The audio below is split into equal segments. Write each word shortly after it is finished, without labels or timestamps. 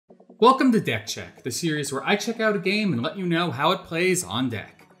Welcome to Deck Check, the series where I check out a game and let you know how it plays on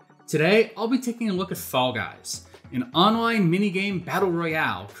deck. Today, I'll be taking a look at Fall Guys, an online minigame battle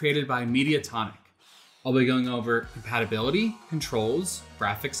royale created by Mediatonic. I'll be going over compatibility, controls,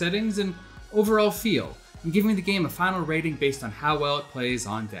 graphic settings, and overall feel, and giving the game a final rating based on how well it plays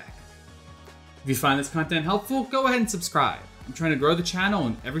on deck. If you find this content helpful, go ahead and subscribe. I'm trying to grow the channel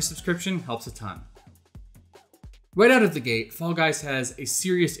and every subscription helps a ton. Right out of the gate, Fall Guys has a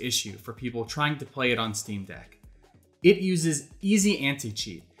serious issue for people trying to play it on Steam Deck. It uses easy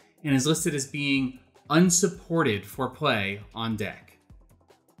anti-cheat and is listed as being unsupported for play on deck.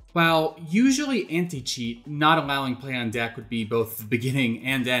 While usually anti-cheat not allowing play on deck would be both the beginning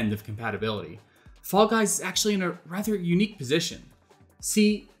and end of compatibility, Fall Guys is actually in a rather unique position.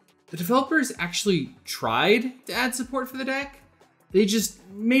 See, the developers actually tried to add support for the deck. They just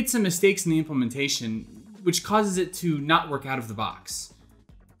made some mistakes in the implementation, which causes it to not work out of the box.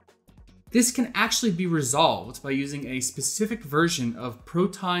 This can actually be resolved by using a specific version of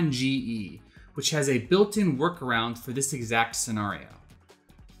Proton GE, which has a built-in workaround for this exact scenario.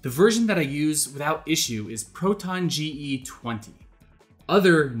 The version that I use without issue is Proton GE 20.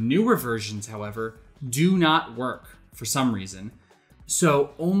 Other newer versions, however, do not work for some reason,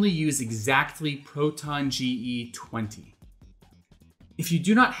 so only use exactly Proton GE 20. If you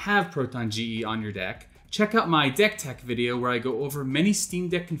do not have Proton GE on your deck, check out my Deck Tech video where I go over many Steam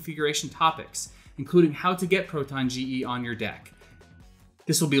Deck configuration topics, including how to get Proton GE on your deck.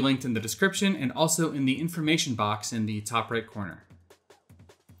 This will be linked in the description and also in the information box in the top right corner.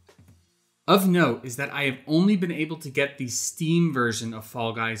 Of note is that I have only been able to get the Steam version of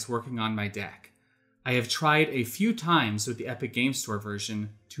Fall Guys working on my deck. I have tried a few times with the Epic Game Store version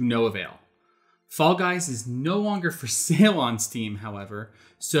to no avail. Fall Guys is no longer for sale on Steam, however,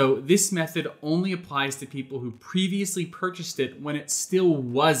 so this method only applies to people who previously purchased it when it still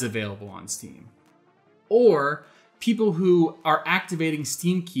was available on Steam, or people who are activating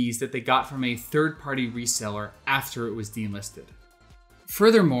Steam keys that they got from a third-party reseller after it was delisted.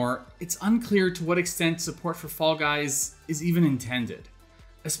 Furthermore, it's unclear to what extent support for Fall Guys is even intended,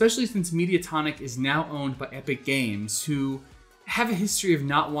 especially since Mediatonic is now owned by Epic Games, who have a history of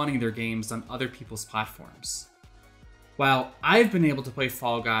not wanting their games on other people's platforms. While I've been able to play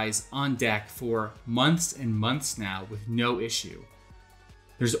Fall Guys on deck for months and months now with no issue,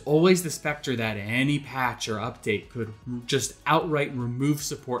 there's always the specter that any patch or update could just outright remove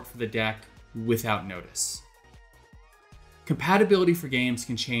support for the deck without notice. Compatibility for games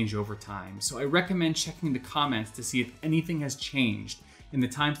can change over time, so I recommend checking the comments to see if anything has changed in the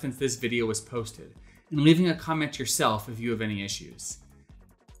time since this video was posted, and leaving a comment yourself if you have any issues.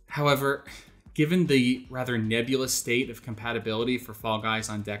 However, given the rather nebulous state of compatibility for Fall Guys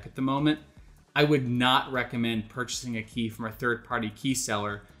on deck at the moment, I would not recommend purchasing a key from a third-party key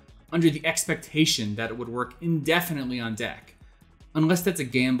seller under the expectation that it would work indefinitely on deck, unless that's a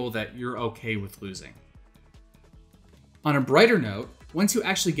gamble that you're okay with losing. On a brighter note, once you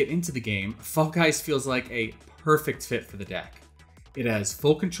actually get into the game, Fall Guys feels like a perfect fit for the deck. It has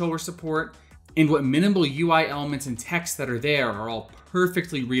full controller support, and what minimal UI elements and text that are there are all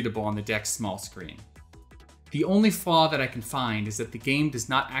perfectly readable on the deck's small screen. The only flaw that I can find is that the game does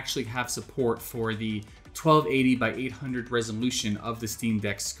not actually have support for the 1280 by 800 resolution of the Steam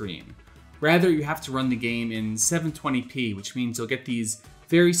Deck screen. Rather, you have to run the game in 720p, which means you'll get these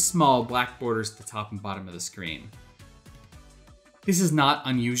very small black borders at the top and bottom of the screen. This is not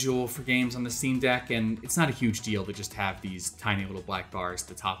unusual for games on the Steam Deck, and it's not a huge deal to just have these tiny little black bars at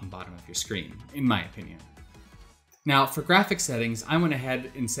the top and bottom of your screen, in my opinion. Now, for graphic settings, I went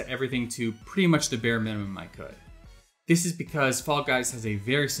ahead and set everything to pretty much the bare minimum I could. This is because Fall Guys has a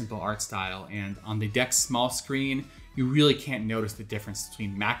very simple art style, and on the deck's small screen, you really can't notice the difference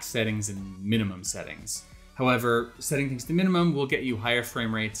between max settings and minimum settings. However, setting things to minimum will get you higher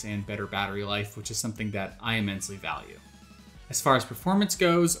frame rates and better battery life, which is something that I immensely value. As far as performance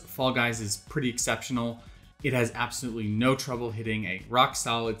goes, Fall Guys is pretty exceptional. It has absolutely no trouble hitting a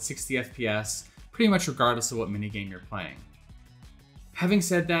rock-solid 60 FPS, pretty much regardless of what minigame you're playing. Having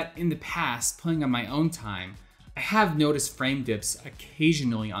said that, in the past, playing on my own time, I have noticed frame dips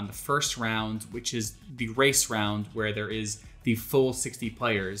occasionally on the first round, which is the race round where there is the full 60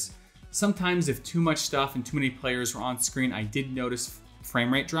 players. Sometimes if too much stuff and too many players were on screen, I did notice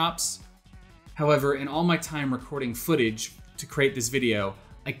frame rate drops. However, in all my time recording footage to create this video,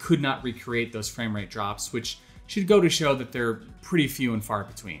 I could not recreate those frame rate drops, which should go to show that they're pretty few and far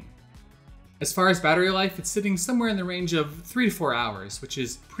between. As far as battery life, it's sitting somewhere in the range of 3 to 4 hours, which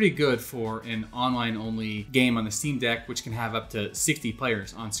is pretty good for an online-only game on the Steam Deck, which can have up to 60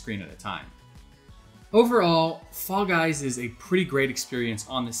 players on screen at a time. Overall, Fall Guys is a pretty great experience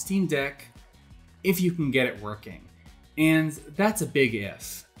on the Steam Deck if you can get it working. And that's a big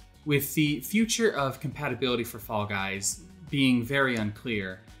if. With the future of compatibility for Fall Guys being very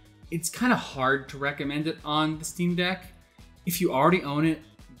unclear, it's kind of hard to recommend it on the Steam Deck. If you already own it,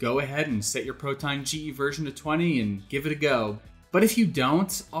 go ahead and set your Proton GE version to 20 and give it a go. But if you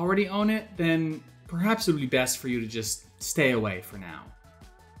don't already own it, then perhaps it would be best for you to just stay away for now.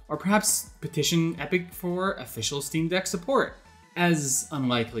 Or perhaps petition Epic for official Steam Deck support, as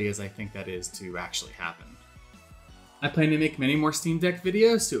unlikely as I think that is to actually happen. I plan to make many more Steam Deck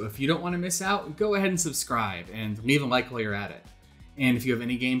videos, so if you don't want to miss out, go ahead and subscribe and leave a like while you're at it. And if you have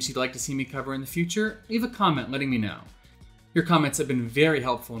any games you'd like to see me cover in the future, leave a comment letting me know. Your comments have been very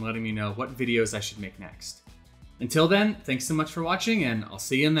helpful in letting me know what videos I should make next. Until then, thanks so much for watching, and I'll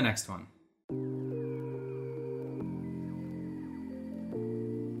see you in the next one.